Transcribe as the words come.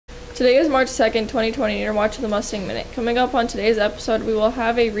Today is March 2nd, 2020, and you're watching the Mustang Minute. Coming up on today's episode, we will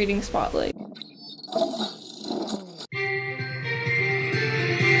have a reading spotlight.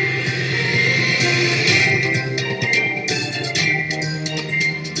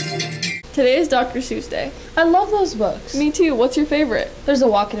 Today is Dr. Seuss Day. I love those books. Me too. What's your favorite? There's a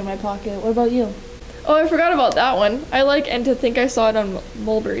Walking in my pocket. What about you? Oh, I forgot about that one. I like And to Think I Saw It on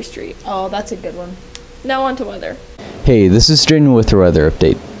Mulberry Street. Oh, that's a good one. Now on to weather. Hey, this is Jaden with the weather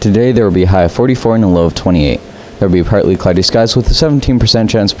update. Today there will be a high of 44 and a low of 28. There will be partly cloudy skies with a 17%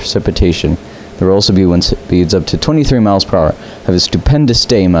 chance of precipitation. There will also be wind speeds up to 23 miles per hour. Have a stupendous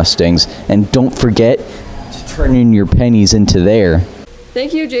day, Mustangs, and don't forget to turn in your pennies into there.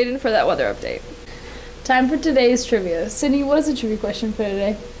 Thank you, Jaden, for that weather update. Time for today's trivia. Sydney, what is the trivia question for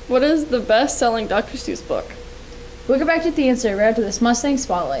today? What is the best-selling Dr. Seuss book? We'll get back to the answer right after this Mustang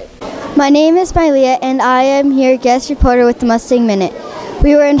Spotlight. My name is Mylea, and I am here guest reporter with the Mustang Minute.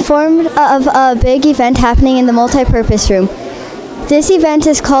 We were informed of a big event happening in the multi-purpose room. This event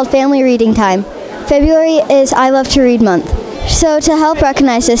is called Family Reading Time. February is I Love to Read Month. So to help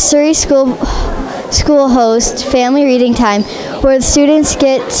recognize this, Surrey School hosts Family Reading Time, where the students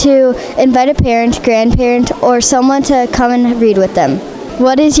get to invite a parent, grandparent, or someone to come and read with them.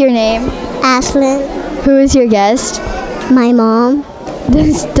 What is your name? Ashlyn. Who is your guest? My mom.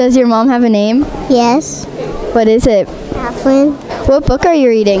 Does your mom have a name? Yes. What is it? Ashlyn. What book are you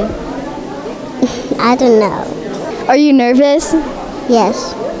reading? I don't know. Are you nervous?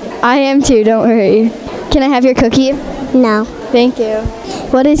 Yes. I am too, don't worry. Can I have your cookie? No. Thank you.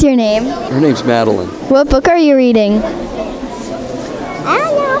 What is your name? Her name's Madeline. What book are you reading? I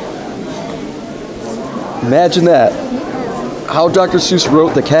don't know. Imagine that. How Dr. Seuss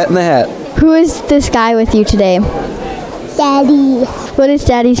wrote The Cat in the Hat. Who is this guy with you today? Daddy. What is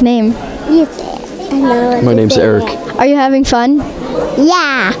Daddy's name? You say it. I know. My name's Eric. Are you having fun?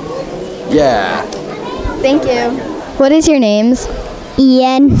 Yeah. Yeah. Thank you. What is your names?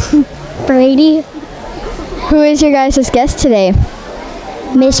 Ian. Brady. Who is your guys' guest today?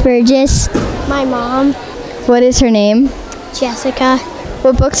 Miss Burgess. My mom. What is her name? Jessica.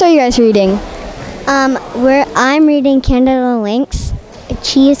 What books are you guys reading? I'm reading Canada Lynx, a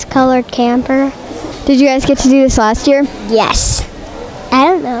cheese-colored camper. Did you guys get to do this last year? Yes. I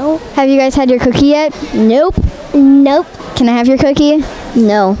don't know. Have you guys had your cookie yet? Nope. Nope. Can I have your cookie?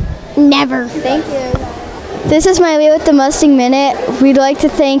 No. Never. Thank you. This is Mylea with the Mustang Minute. We'd like to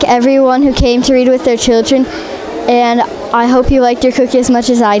thank everyone who came to read with their children, and I hope you liked your cookie as much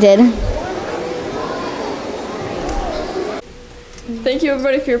as I did. Thank you,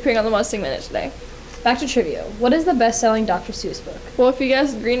 everybody, for appearing on the Mustang Minute today. Back to trivia. What is the best-selling Dr. Seuss book? Well, if you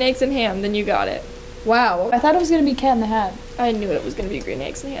guessed Green Eggs and Ham, then you got it. Wow. I thought it was going to be Cat in the Hat. I knew it was going to be Green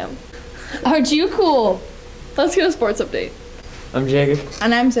Eggs and Ham. Aren't you cool? Let's get a sports update. I'm Jacob.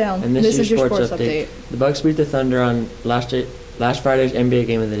 And I'm Sam. And this is your sports update. The Bucks beat the Thunder on last Friday's NBA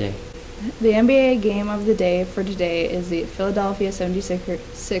game of the day. The NBA game of the day for today is the Philadelphia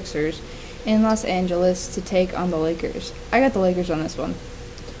 76ers in Los Angeles to take on the Lakers. I got the Lakers on this one.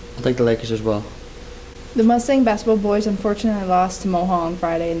 I'll take the Lakers as well. The Mustang basketball boys unfortunately lost to Mohawk on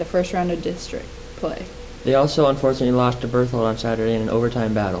Friday in the first round of district play. They also unfortunately lost to Berthold on Saturday in an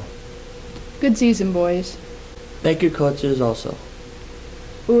overtime battle. Good season, boys. Thank you, coaches, also.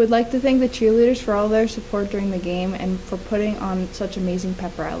 We would like to thank the cheerleaders for all their support during the game and for putting on such amazing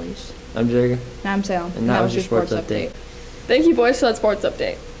pep rallies. I'm Jacob. And I'm Sam. And that was your sports update. Thank you, boys, for that sports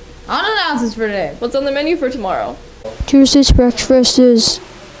update. On announcements for today. What's on the menu for tomorrow? Tuesday's breakfast is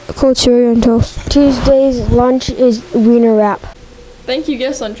cold cereal and toast. Tuesday's lunch is wiener wrap. Thank you,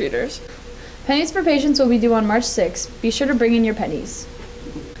 Gifts on Treaters. Pennies for Patients will be due on March 6th. Be sure to bring in your pennies.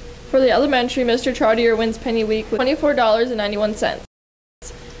 For the elementary, Mr. Troutier wins Penny Week with $24.91.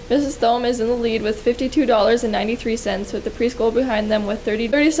 Mrs. Thome is in the lead with $52.93, with the preschool behind them with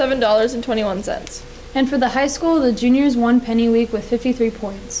 $37.21. And for the high school, the juniors won Penny Week with 53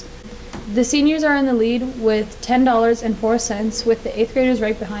 points. The seniors are in the lead with $10.04, with the 8th graders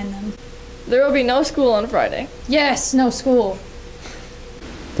right behind them. There will be no school on Friday. Yes, no school.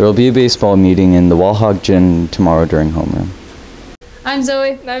 There will be a baseball meeting in the Wallhog Gym tomorrow during homeroom. I'm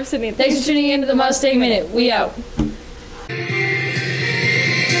Zoe. And I'm Sydney. Thanks for tuning in to the Mustang Minute. We out.